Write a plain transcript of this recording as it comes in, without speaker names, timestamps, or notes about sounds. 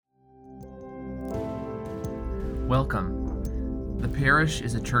Welcome. The Parish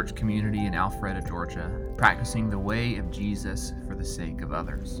is a church community in Alpharetta, Georgia, practicing the way of Jesus for the sake of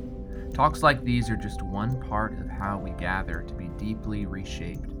others. Talks like these are just one part of how we gather to be deeply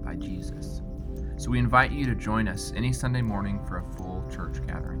reshaped by Jesus. So we invite you to join us any Sunday morning for a full church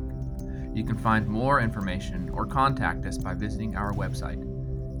gathering. You can find more information or contact us by visiting our website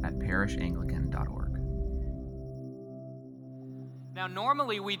at parishanglican.org. Now,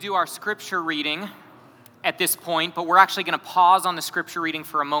 normally we do our scripture reading at this point, but we're actually going to pause on the scripture reading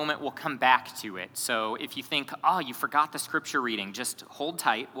for a moment. We'll come back to it. So if you think, oh, you forgot the scripture reading, just hold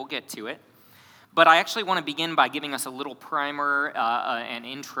tight. We'll get to it. But I actually want to begin by giving us a little primer and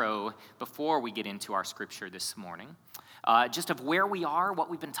intro before we get into our scripture this morning. Just of where we are, what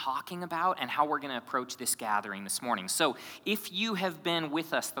we've been talking about, and how we're going to approach this gathering this morning. So if you have been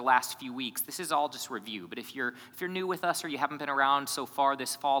with us the last few weeks, this is all just review. But if you're new with us or you haven't been around so far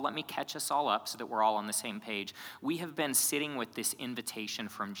this fall, let me catch us all up so that we're all on the same page. We have been sitting with this invitation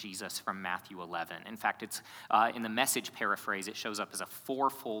from Jesus from Matthew 11. In fact, it's in the Message paraphrase, it shows up as a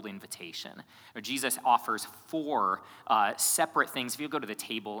fourfold invitation. Where Jesus offers four separate things. If you'll go to the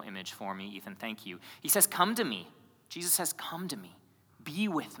table image for me, Ethan, thank you. He says, "Come to me." Jesus says, "Come to me, be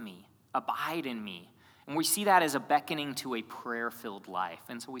with me, abide in me." And we see that as a beckoning to a prayer-filled life.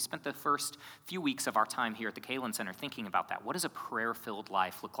 And so we spent the first few weeks of our time here at the Kalin Center thinking about that. What does a prayer-filled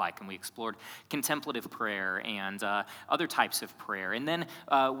life look like? And we explored contemplative prayer and other types of prayer. And then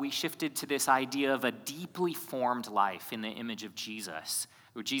we shifted to this idea of a deeply formed life in the image of Jesus,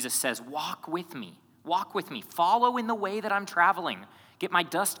 where Jesus says, walk with me, follow in the way that I'm traveling. Get my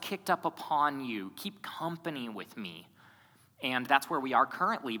dust kicked up upon you. Keep company with me. And that's where we are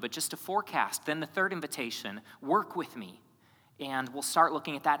currently. But just to forecast, then the third invitation, work with me. And we'll start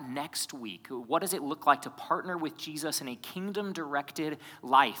looking at that next week. What does it look like to partner with Jesus in a kingdom-directed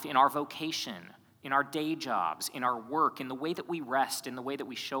life, in our vocation, in our day jobs, in our work, in the way that we rest, in the way that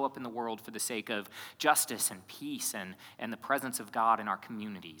we show up in the world for the sake of justice and peace and the presence of God in our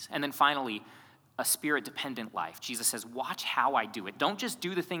communities. And then finally, a spirit-dependent life. Jesus says, watch how I do it. Don't just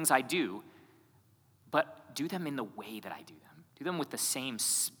do the things I do, but do them in the way that I do them. Do them with the same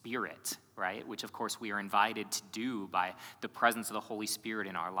spirit, right? Which, of course, we are invited to do by the presence of the Holy Spirit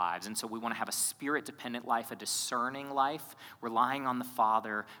in our lives. And so we want to have a spirit-dependent life, a discerning life, relying on the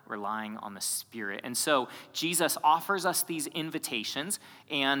Father, relying on the Spirit. And so Jesus offers us these invitations,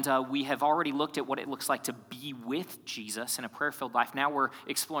 and we have already looked at what it looks like to be with Jesus in a prayer-filled life. Now we're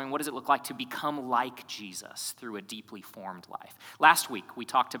exploring what does it look like to become like Jesus through a deeply formed life. Last week, we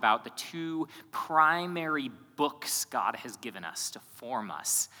talked about the two primary books God has given us to form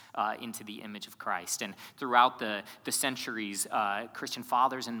us into the image of Christ. And throughout the centuries, Christian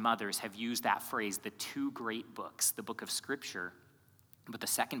fathers and mothers have used that phrase, the two great books, the book of Scripture. But the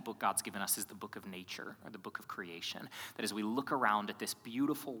second book God's given us is the book of nature, or the book of creation. That as we look around at this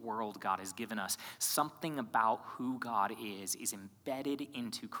beautiful world God has given us, something about who God is embedded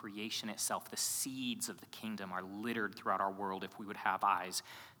into creation itself. The seeds of the kingdom are littered throughout our world if we would have eyes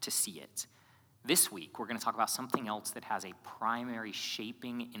to see it. This week, we're going to talk about something else that has a primary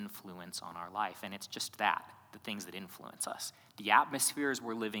shaping influence on our life, and it's just that, the things that influence us. The atmospheres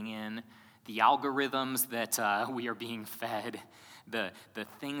we're living in, the algorithms that we are being fed, the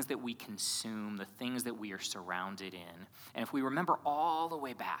things that we consume, the things that we are surrounded in. And if we remember all the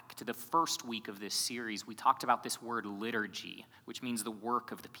way back to the first week of this series, we talked about this word liturgy, which means the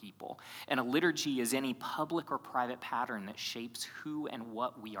work of the people. And a liturgy is any public or private pattern that shapes who and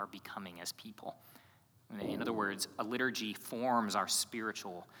what we are becoming as people. In other words, a liturgy forms our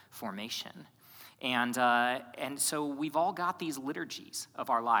spiritual formation. And so we've all got these liturgies of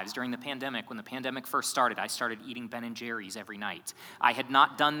our lives. During the pandemic, when the pandemic first started, I started eating Ben & Jerry's every night. I had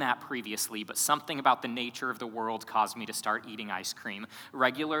not done that previously, but something about the nature of the world caused me to start eating ice cream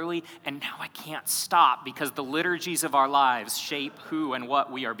regularly, and now I can't stop because the liturgies of our lives shape who and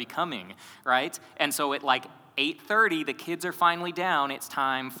what we are becoming, right? And so at 8:30, the kids are finally down. It's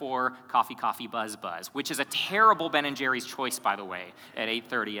time for coffee, buzz, which is a terrible Ben & Jerry's choice, by the way, at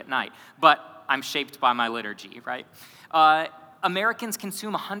 8:30 at night. But I'm shaped by my liturgy, right? Americans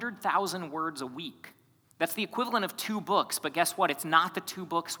consume 100,000 words a week. That's the equivalent of 2 books, but guess what? It's not the 2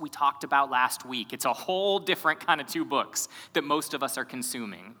 books we talked about last week. It's a whole different kind of 2 books that most of us are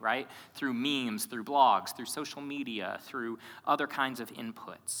consuming, right? Through memes, through blogs, through social media, through other kinds of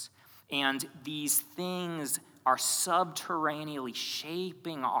inputs. And these things are subterraneously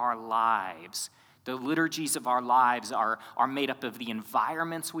shaping our lives. The liturgies of our lives are made up of the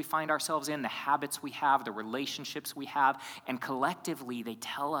environments we find ourselves in, the habits we have, the relationships we have, and collectively they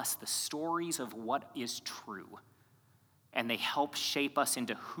tell us the stories of what is true. and they help shape us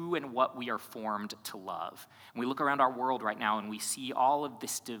into who and what we are formed to love. And we look around our world right now and we see all of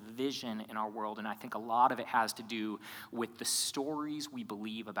this division in our world, and I think a lot of it has to do with the stories we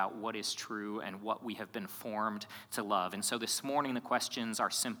believe about what is true and what we have been formed to love. And so this morning the questions are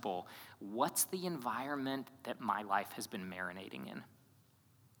simple. What's the environment that my life has been marinating in?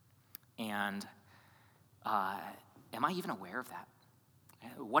 And am I even aware of that?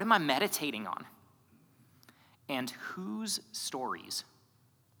 What am I meditating on? And whose stories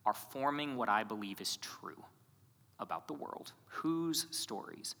are forming what I believe is true about the world? Whose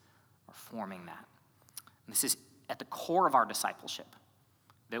stories are forming that? And this is at the core of our discipleship,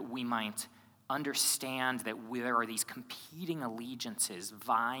 that we might understand that there are these competing allegiances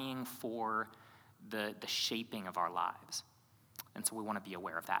vying for the shaping of our lives. And so we want to be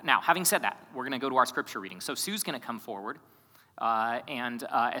aware of that. Now, having said that, we're going to go to our scripture reading. So Sue's going to come forward. And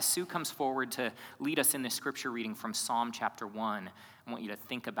as Sue comes forward to lead us in this scripture reading from Psalm chapter 1, I want you to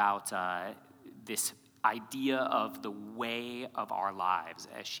think about this idea of the way of our lives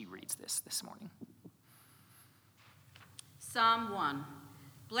as she reads this morning. Psalm 1.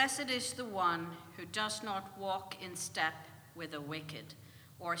 Blessed is the one who does not walk in step with the wicked,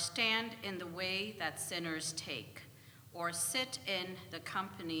 or stand in the way that sinners take, or sit in the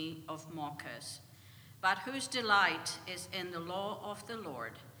company of mockers, but whose delight is in the law of the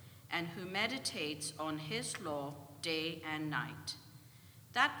Lord, and who meditates on his law day and night.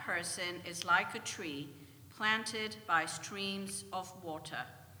 That person is like a tree planted by streams of water,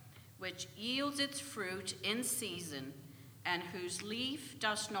 which yields its fruit in season, and whose leaf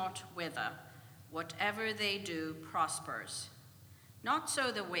does not wither. Whatever they do prospers. Not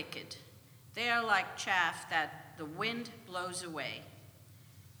so the wicked. They are like chaff that the wind blows away.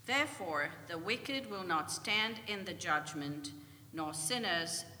 Therefore, the wicked will not stand in the judgment, nor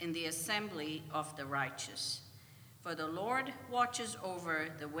sinners in the assembly of the righteous. For the Lord watches over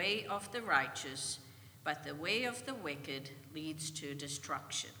the way of the righteous, but the way of the wicked leads to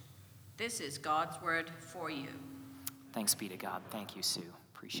destruction. This is God's word for you. Thanks be to God. Thank you, Sue.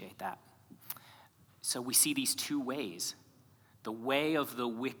 Appreciate that. So we see these two ways. The way of the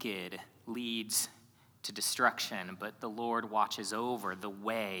wicked leads to destruction, but the Lord watches over the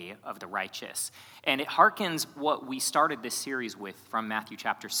way of the righteous. And it harkens what we started this series with from Matthew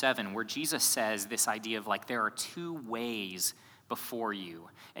chapter 7, where Jesus says this idea of like there are two ways before you,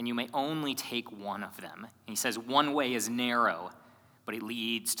 and you may only take one of them. And he says one way is narrow, but it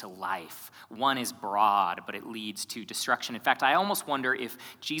leads to life. One is broad, but it leads to destruction. In fact, I almost wonder if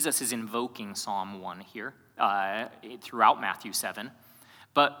Jesus is invoking Psalm 1 here throughout Matthew 7.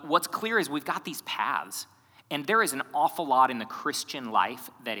 But what's clear is we've got these paths, and there is an awful lot in the Christian life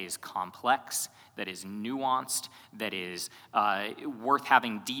that is complex, that is nuanced, that is worth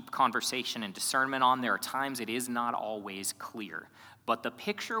having deep conversation and discernment on. There are times it is not always clear. But the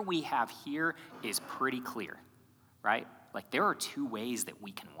picture we have here is pretty clear, right? Like there are two ways that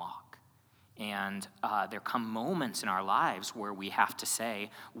we can walk. And there come moments in our lives where we have to say,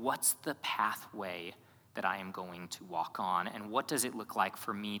 what's the pathway that I am going to walk on? And what does it look like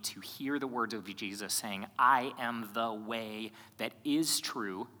for me to hear the words of Jesus saying, I am the way that is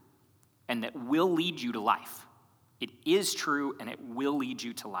true and that will lead you to life. It is true and it will lead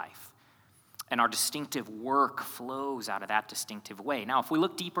you to life. And our distinctive work flows out of that distinctive way. Now, if we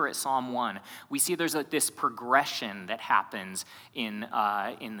look deeper at Psalm 1, we see there's this progression that happens in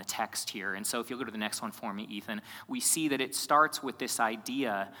the text here. And so if you'll go to the next one for me, Ethan, we see that it starts with this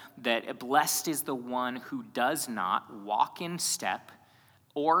idea that blessed is the one who does not walk in step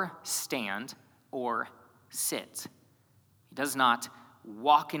or stand or sit. He does not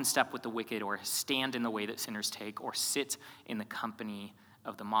walk in step with the wicked or stand in the way that sinners take or sit in the company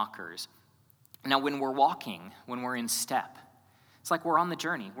of the mockers. Now, when we're walking, when we're in step, it's like we're on the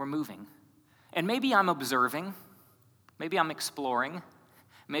journey, we're moving. And maybe I'm observing, maybe I'm exploring,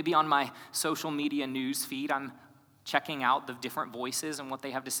 maybe on my social media news feed, I'm checking out the different voices and what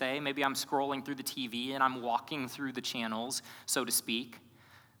they have to say. Maybe I'm scrolling through the TV and I'm walking through the channels, so to speak.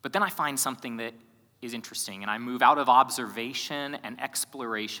 But then I find something that is interesting, and I move out of observation and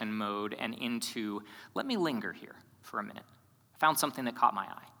exploration mode and into, let me linger here for a minute. I found something that caught my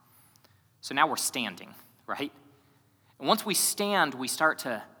eye. So now we're standing, right? And once we stand, we start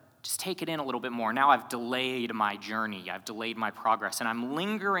to just take it in a little bit more. Now I've delayed my journey. I've delayed my progress, and I'm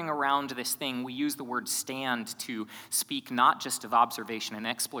lingering around this thing. We use the word stand to speak not just of observation and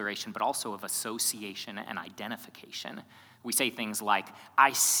exploration, but also of association and identification. We say things like,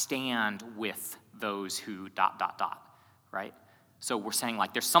 I stand with those who ... right? So we're saying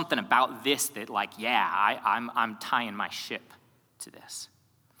like there's something about this that like, yeah, I'm tying my ship to this.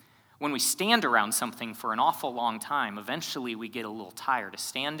 When we stand around something for an awful long time, eventually we get a little tired of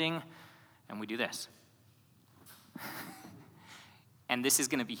standing, and we do this. And this is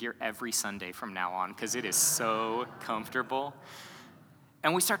going to be here every Sunday from now on because it is so comfortable.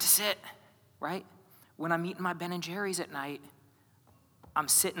 And we start to sit, right? When I'm eating my Ben & Jerry's at night, I'm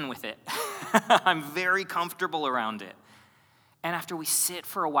sitting with it. I'm very comfortable around it. And after we sit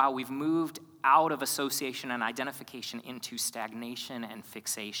for a while, we've moved out of association and identification into stagnation and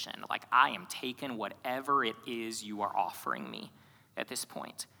fixation. Like, I am taking whatever it is you are offering me at this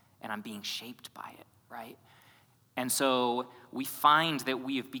point, and I'm being shaped by it, right? And so we find that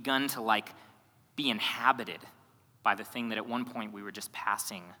we have begun to, be inhabited by the thing that at one point we were just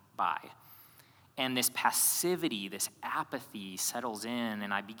passing by. And this passivity, this apathy settles in,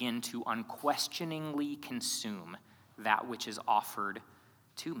 and I begin to unquestioningly consume that which is offered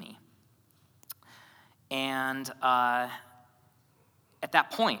to me. And at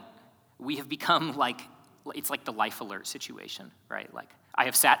that point, we have become it's like the life alert situation, right? Like, I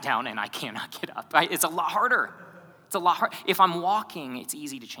have sat down and I cannot get up. It's a lot harder. It's a lot harder. If I'm walking, it's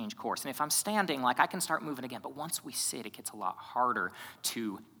easy to change course. And if I'm standing, I can start moving again. But once we sit, it gets a lot harder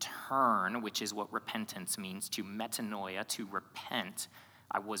to turn, which is what repentance means, to metanoia, to repent.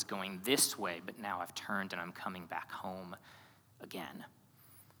 I was going this way, but now I've turned and I'm coming back home again.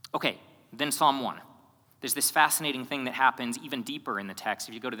 Okay, then Psalm 1. There's this fascinating thing that happens even deeper in the text.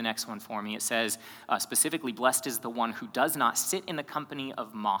 If you go to the next one for me, it says specifically, blessed is the one who does not sit in the company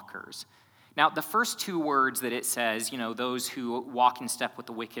of mockers. Now, the first two words that it says, those who walk in step with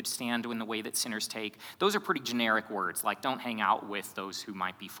the wicked, stand in the way that sinners take, those are pretty generic words, like don't hang out with those who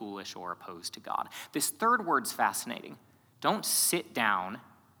might be foolish or opposed to God. This third word's fascinating. Don't sit down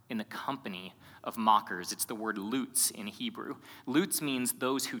in the company of mockers. It's the word lutz in Hebrew. Lutz means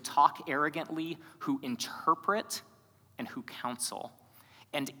those who talk arrogantly, who interpret, and who counsel.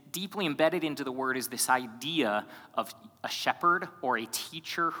 And deeply embedded into the word is this idea of a shepherd or a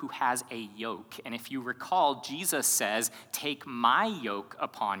teacher who has a yoke. And if you recall, Jesus says, take my yoke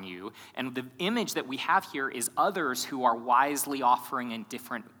upon you. And the image that we have here is others who are wisely offering a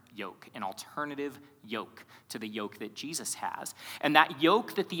different yoke, an alternative yoke to the yoke that Jesus has. And that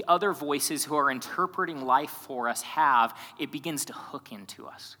yoke that the other voices who are interpreting life for us have, it begins to hook into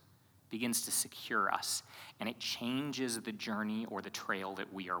us, begins to secure us, and it changes the journey or the trail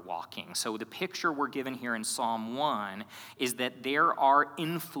that we are walking. So the picture we're given here in Psalm 1 is that there are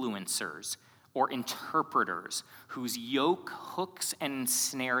influencers or interpreters whose yoke hooks and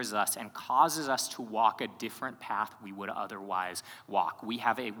snares us and causes us to walk a different path we would otherwise walk. We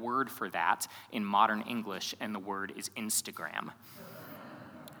have a word for that in modern English, and the word is Instagram.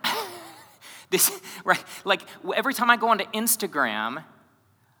 Every time I go onto Instagram,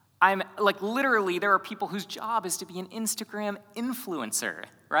 I'm literally there are people whose job is to be an Instagram influencer,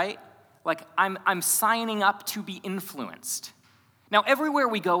 right? I'm signing up to be influenced. Now, everywhere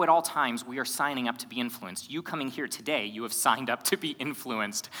we go at all times, we are signing up to be influenced. You coming here today, you have signed up to be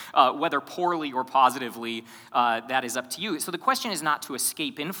influenced. Whether poorly or positively, that is up to you. So the question is not to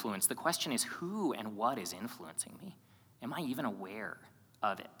escape influence. The question is who and what is influencing me? Am I even aware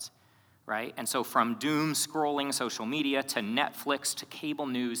of it? Right? And so from doom scrolling social media to Netflix to cable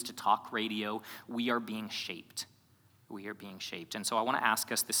news to talk radio, we are being shaped. We are being shaped. And so I want to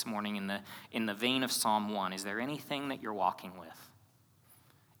ask us this morning in the vein of Psalm 1, is there anything that you're walking with?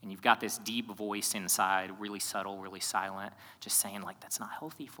 And you've got this deep voice inside, really subtle, really silent, just saying that's not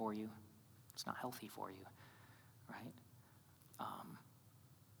healthy for you. It's not healthy for you, right?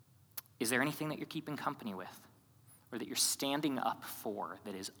 Is there anything that you're keeping company with or that you're standing up for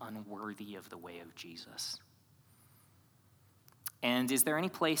that is unworthy of the way of Jesus? And is there any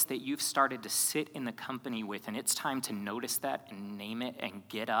place that you've started to sit in the company with, and it's time to notice that and name it and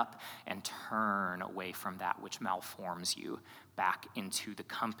get up and turn away from that which malforms you back into the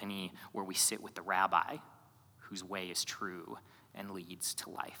company where we sit with the rabbi whose way is true and leads to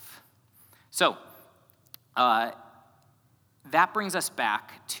life? So, that brings us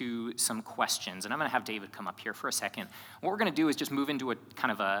back to some questions, and I'm going to have David come up here for a second. What we're going to do is just move into a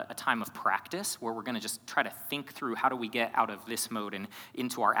kind of a time of practice where we're going to just try to think through how do we get out of this mode and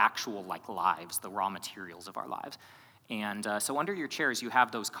into our actual lives, the raw materials of our lives. And so under your chairs, you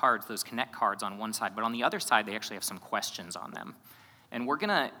have those cards, those Connect cards on one side, but on the other side, they actually have some questions on them. And we're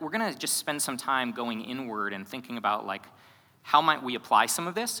gonna just spend some time going inward and thinking about how might we apply some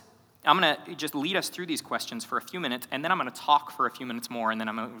of this. I'm going to just lead us through these questions for a few minutes, and then I'm going to talk for a few minutes more, and then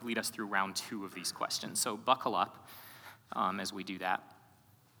I'm going to lead us through round 2 of these questions. So buckle up as we do that.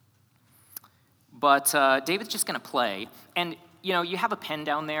 But David's just going to play, and you have a pen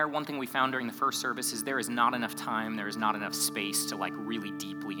down there. One thing we found during the first service is there is not enough time, there is not enough space to really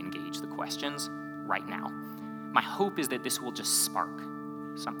deeply engage questions right now. My hope is that this will just spark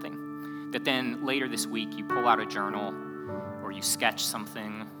something. That then later this week you pull out a journal or you sketch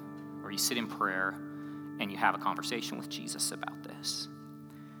something or you sit in prayer and you have a conversation with Jesus about this.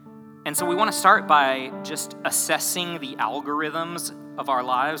 And so we want to start by just assessing the algorithms of our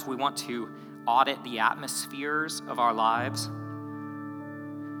lives. We want to audit the atmospheres of our lives.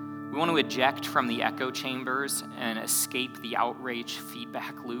 We want to eject from the echo chambers and escape the outrage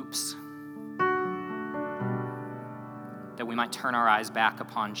feedback loops. That we might turn our eyes back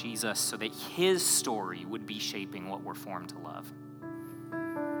upon Jesus so that his story would be shaping what we're formed to love.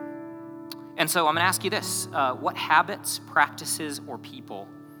 And so I'm going to ask you this. What habits, practices, or people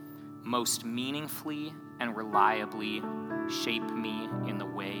most meaningfully and reliably shape me in the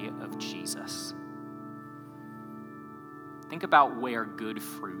way of Jesus? Think about where good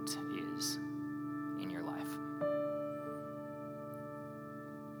fruit is in your life.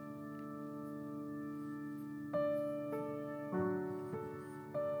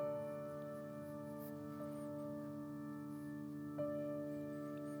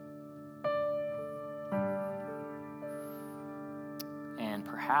 And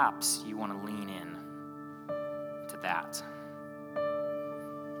perhaps you want to lean in to that.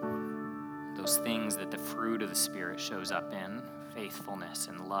 Those things that the fruit of the Spirit shows up in, faithfulness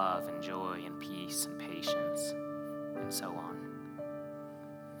and love and joy and peace and patience and so on.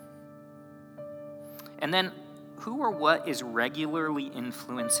 And then, who or what is regularly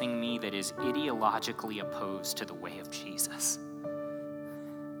influencing me that is ideologically opposed to the way of Jesus?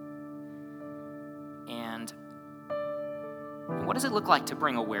 And what does it look like to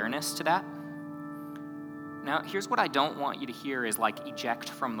bring awareness to that? Now, here's what I don't want you to hear is like eject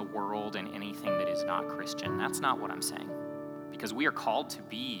from the world and anything that is not Christian. That's not what I'm saying. Because we are called to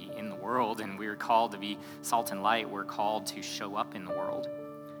be in the world and we are called to be salt and light. We're called to show up in the world.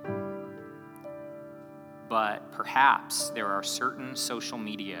 But perhaps there are certain social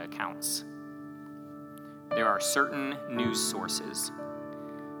media accounts. There are certain news sources.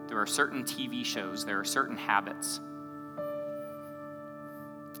 There are certain TV shows. There are certain habits.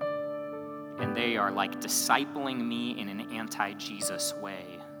 And they are like discipling me in an anti-Jesus way.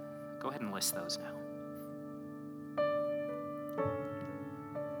 Go ahead and list those now.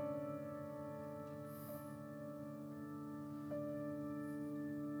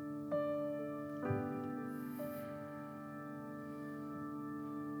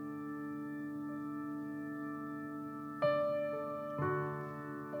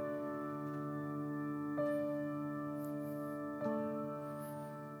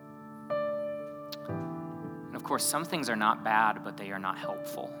 Of course, some things are not bad, but they are not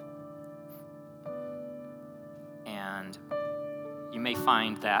helpful. And you may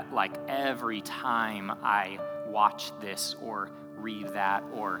find that like every time I watch this or read that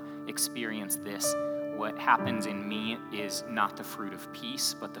or experience this, what happens in me is not the fruit of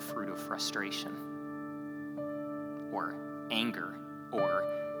peace, but the fruit of frustration or anger or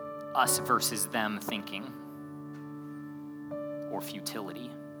us versus them thinking or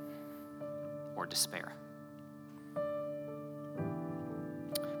futility or despair.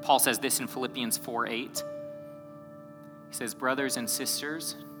 Paul says this in Philippians 4:8. He says, brothers and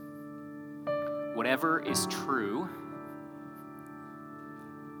sisters, whatever is true,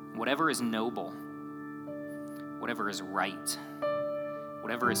 whatever is noble, whatever is right,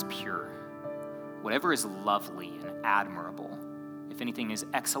 whatever is pure, whatever is lovely and admirable, if anything is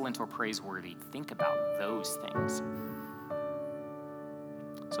excellent or praiseworthy, think about those things.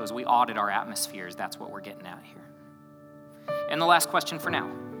 So as we audit our atmospheres, that's what we're getting at here. And the last question for now.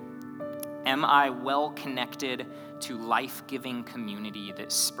 Am I well connected to life-giving community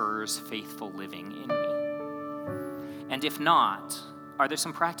that spurs faithful living in me? And if not, are there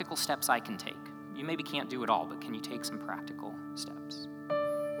some practical steps I can take? You maybe can't do it all, but can you take some practical steps?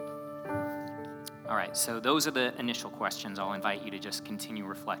 All right, so those are the initial questions. I'll invite you to just continue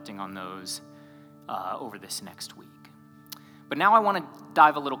reflecting on those over this next week. But now I want to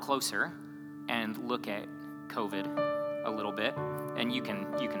dive a little closer and look at COVID a little bit. And you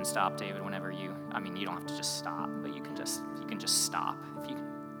can stop, David, whenever you don't have to just stop, but you can just stop if you.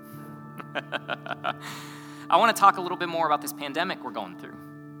 I want to talk a little bit more about this pandemic we're going through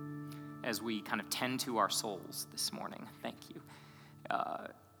as we kind of tend to our souls this morning. Thank you.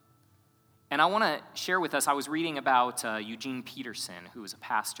 And I want to share with us, I was reading about Eugene Peterson, who is a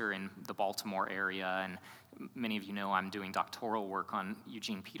pastor in the Baltimore area, and many of you know I'm doing doctoral work on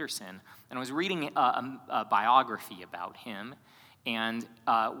Eugene Peterson, and I was reading a biography about him. And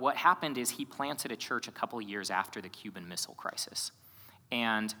what happened is he planted a church a couple of years after the Cuban Missile Crisis.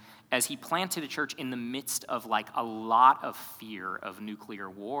 And as he planted a church in the midst of like a lot of fear of nuclear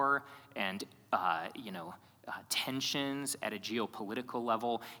war and, tensions at a geopolitical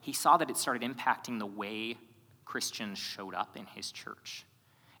level, he saw that it started impacting the way Christians showed up in his church.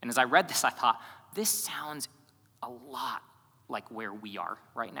 And as I read this, I thought, this sounds a lot like where we are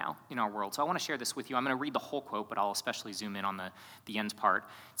right now in our world. So I want to share this with you. I'm going to read the whole quote, but I'll especially zoom in on the end part.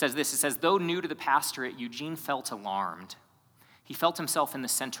 It says this, it says, though new to the pastorate, Eugene felt alarmed. He felt himself in the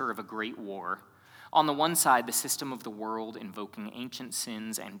center of a great war. On the one side, the system of the world invoking ancient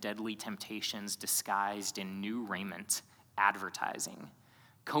sins and deadly temptations disguised in new raiment, advertising,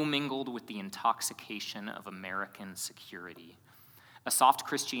 commingled with the intoxication of American security. A soft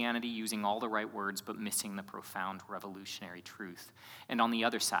Christianity using all the right words but missing the profound revolutionary truth. And on the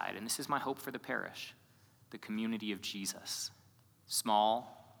other side, and this is my hope for the parish, the community of Jesus.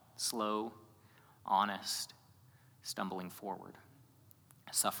 Small, slow, honest, stumbling forward,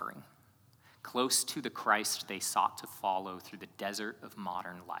 suffering. Close to the Christ they sought to follow through the desert of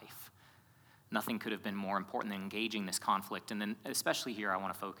modern life. Nothing could have been more important than engaging this conflict. And then especially here I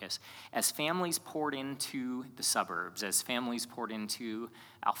want to focus. As families poured into the suburbs, as families poured into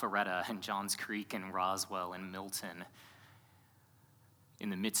Alpharetta and Johns Creek and Roswell and Milton,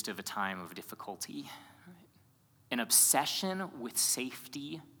 in the midst of a time of difficulty, an obsession with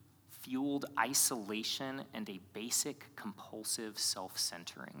safety fueled isolation and a basic compulsive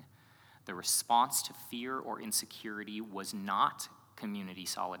self-centering. The response to fear or insecurity was not community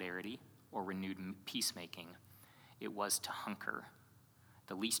solidarity or renewed peacemaking. It was to hunker,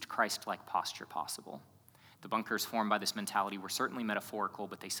 the least Christ-like posture possible. The bunkers formed by this mentality were certainly metaphorical,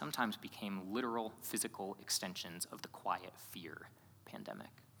 but they sometimes became literal physical extensions of the quiet fear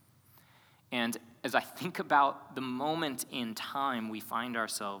pandemic. And as I think about the moment in time we find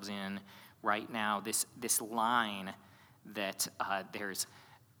ourselves in right now, this line that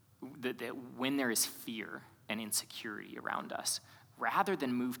that when there is fear and insecurity around us, rather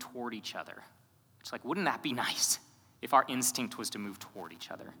than move toward each other, it's like, wouldn't that be nice if our instinct was to move toward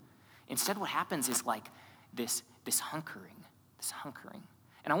each other? Instead, what happens is like this hunkering.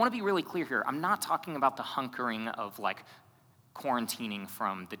 And I want to be really clear here. I'm not talking about the hunkering of like quarantining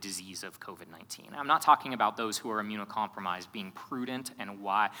from the disease of COVID-19. I'm not talking about those who are immunocompromised being prudent and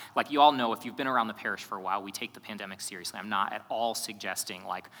why. Like you all know, if you've been around the parish for a while, we take the pandemic seriously. I'm not at all suggesting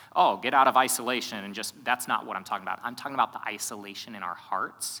like, oh, get out of isolation and just, that's not what I'm talking about. I'm talking about the isolation in our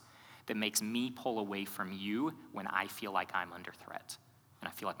hearts that makes me pull away from you when I feel like I'm under threat and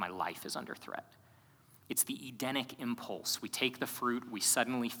I feel like my life is under threat. It's the Edenic impulse. We take the fruit, we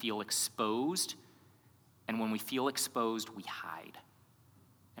suddenly feel exposed, and when we feel exposed, we hide,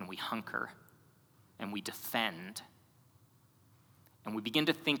 and we hunker, and we defend, and we begin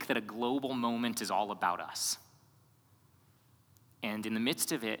to think that a global moment is all about us. And in the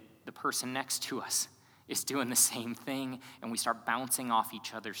midst of it, the person next to us is doing the same thing, and we start bouncing off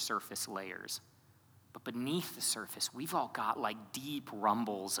each other's surface layers. But beneath the surface, we've all got like deep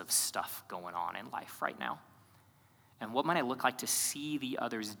rumbles of stuff going on in life right now. And what might it look like to see the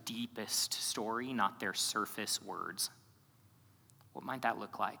other's deepest story, not their surface words? What might that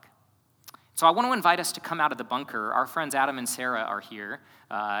look like? So I want to invite us to come out of the bunker. Our friends Adam and Sarah are here,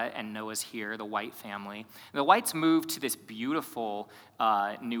 and Noah's here, the White family. The Whites moved to this beautiful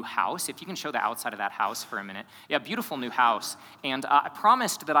new house. If you can show the outside of that house for a minute. Yeah, beautiful new house. And I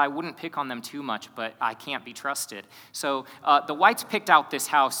promised that I wouldn't pick on them too much, but I can't be trusted. So the Whites picked out this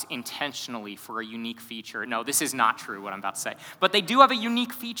house intentionally for a unique feature. No, this is not true, what I'm about to say. But they do have a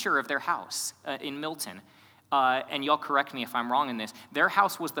unique feature of their house in Milton. And y'all correct me if I'm wrong in this, their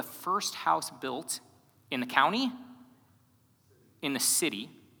house was the first house built in the county, in the city,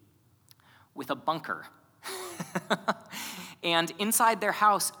 with a bunker. And inside their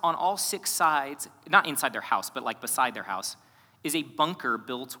house, on all 6 sides, not inside their house, but like beside their house, is a bunker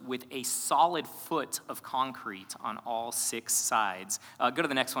built with a solid foot of concrete on all 6 sides. Go to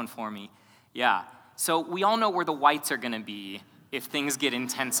the next one for me. Yeah, so we all know where the Whites are going to be if things get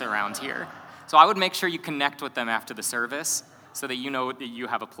intense around here. So I would make sure you connect with them after the service so that you know that you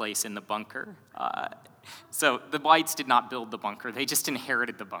have a place in the bunker. So the Whites did not build the bunker. They just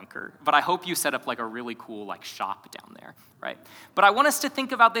inherited the bunker. But I hope you set up like a really cool like shop down there, right? But I want us to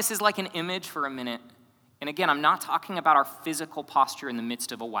think about this as like an image for a minute. And again, I'm not talking about our physical posture in the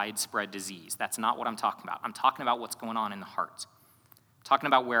midst of a widespread disease. That's not what I'm talking about. I'm talking about what's going on in the heart. I'm talking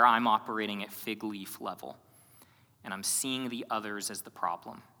about where I'm operating at fig leaf level. And I'm seeing the others as the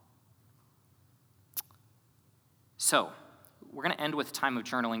problem. So, we're going to end with a time of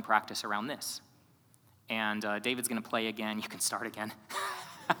journaling practice around this. And David's going to play again. You can start again.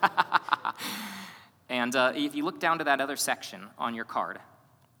 And if you look down to that other section on your card,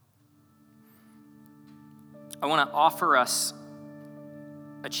 I want to offer us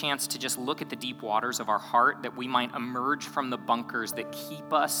a chance to just look at the deep waters of our heart, that we might emerge from the bunkers that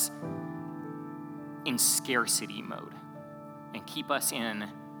keep us in scarcity mode and keep us in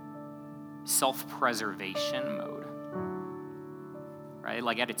self-preservation mode, right?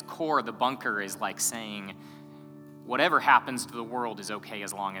 Like at its core, the bunker is like saying, whatever happens to the world is okay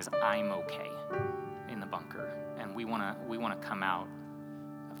as long as I'm okay in the bunker. And we want to come out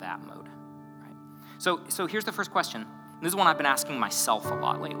of that mode, right? So here's the first question. This is one I've been asking myself a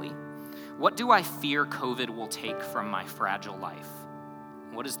lot lately. What do I fear COVID will take from my fragile life?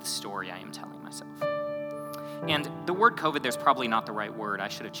 What is the story I am telling myself? And the word COVID, there's probably not the right word. I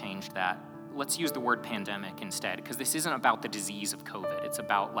should have changed that. Let's use the word pandemic instead, because this isn't about the disease of COVID. It's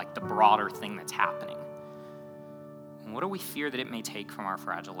about like the broader thing that's happening. And what do we fear that it may take from our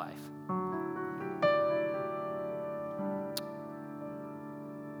fragile life?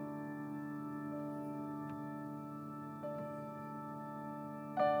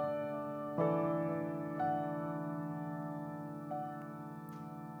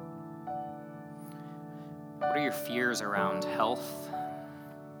 What are your fears around health,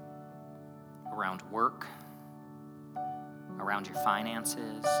 around work, around your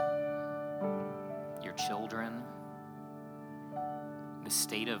finances, your children, the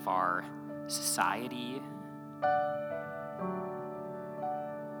state of our society?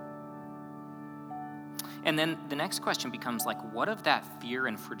 And then the next question becomes like, what of that fear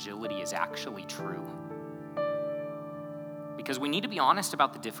and fragility is actually true? Because we need to be honest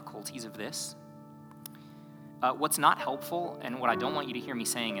about the difficulties of this. What's not helpful, and what I don't want you to hear me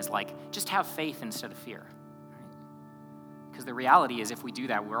saying, is like, just have faith instead of fear. Because the reality is, if we do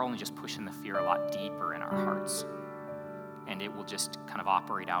that, we're only just pushing the fear a lot deeper in our hearts. And it will just kind of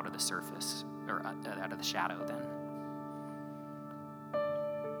operate out of the surface, or out of the shadow then.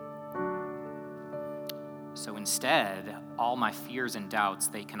 So instead, all my fears and doubts,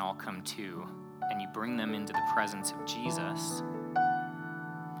 they can all come too, and you bring them into the presence of Jesus.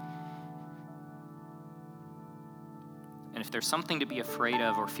 And if there's something to be afraid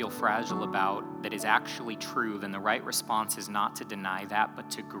of or feel fragile about that is actually true, then the right response is not to deny that,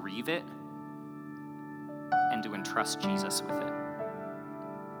 but to grieve it and to entrust Jesus with it.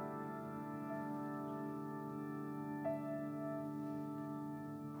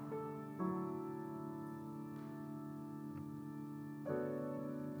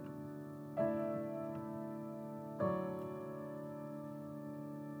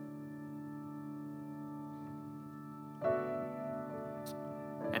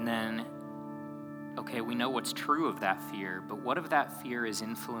 And then, okay, we know what's true of that fear, but what if that fear is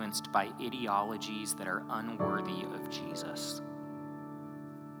influenced by ideologies that are unworthy of Jesus?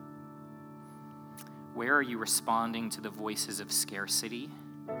 Where are you responding to the voices of scarcity,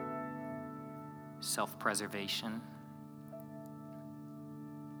 self-preservation,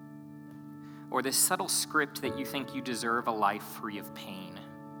 or this subtle script that you think you deserve a life free of pain?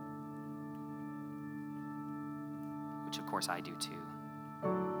 Which, of course, I do too.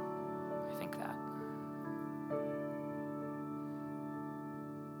 I think that.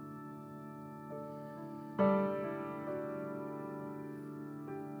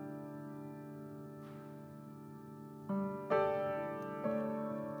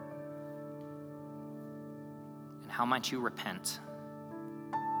 And how might you repent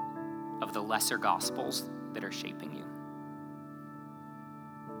of the lesser gospels that are shaping you?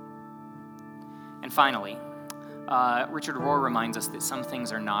 And finally, Richard Rohr reminds us that some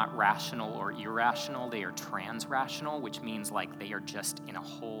things are not rational or irrational, they are transrational, which means like they are just in a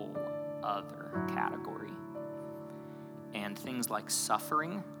whole other category. And things like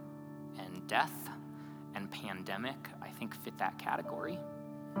suffering and death and pandemic, I think, fit that category.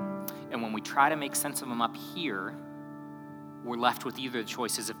 And when we try to make sense of them up here, we're left with either the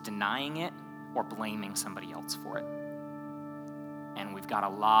choices of denying it or blaming somebody else for it. And we've got a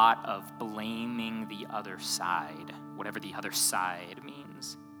lot of blaming the other side, whatever the other side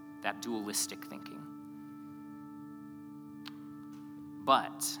means, that dualistic thinking.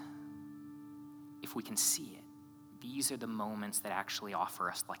 But if we can see it, these are the moments that actually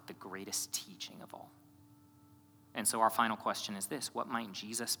offer us like the greatest teaching of all. And so our final question is this: what might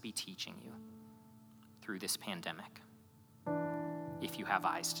Jesus be teaching you through this pandemic, if you have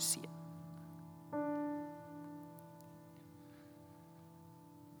eyes to see it?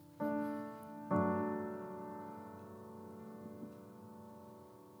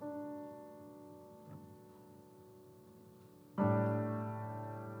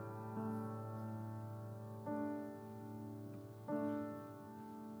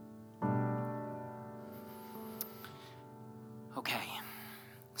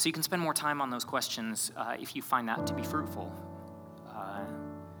 So you can spend more time on those questions if you find that to be fruitful.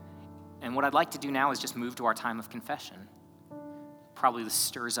 And what I'd like to do now is just move to our time of confession. Probably this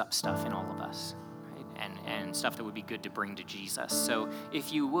stirs up stuff in all of us, right? And stuff that would be good to bring to Jesus. So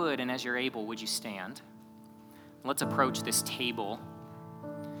if you would, and as you're able, would you stand? Let's approach this table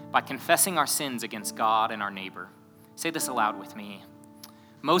by confessing our sins against God and our neighbor. Say this aloud with me.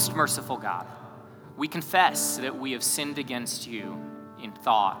 Most merciful God, we confess that we have sinned against you in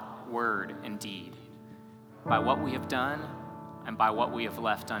thought, word, and deed, by what we have done and by what we have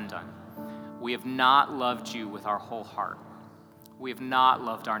left undone. We have not loved you with our whole heart. We have not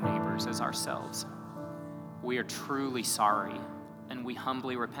loved our neighbors as ourselves. We are truly sorry, and we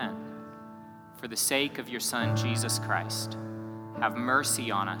humbly repent. For the sake of your Son, Jesus Christ, have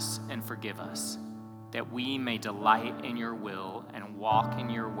mercy on us and forgive us, that we may delight in your will and walk in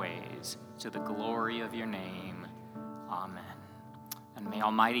your ways to the glory of your name. Amen. And may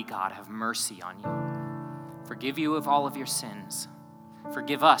Almighty God have mercy on you, forgive you of all of your sins,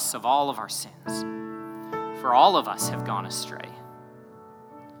 forgive us of all of our sins, for all of us have gone astray.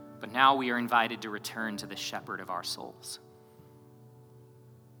 But now we are invited to return to the shepherd of our souls.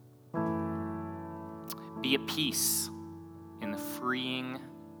 Be at peace in the freeing,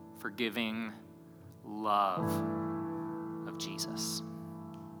 forgiving love of Jesus.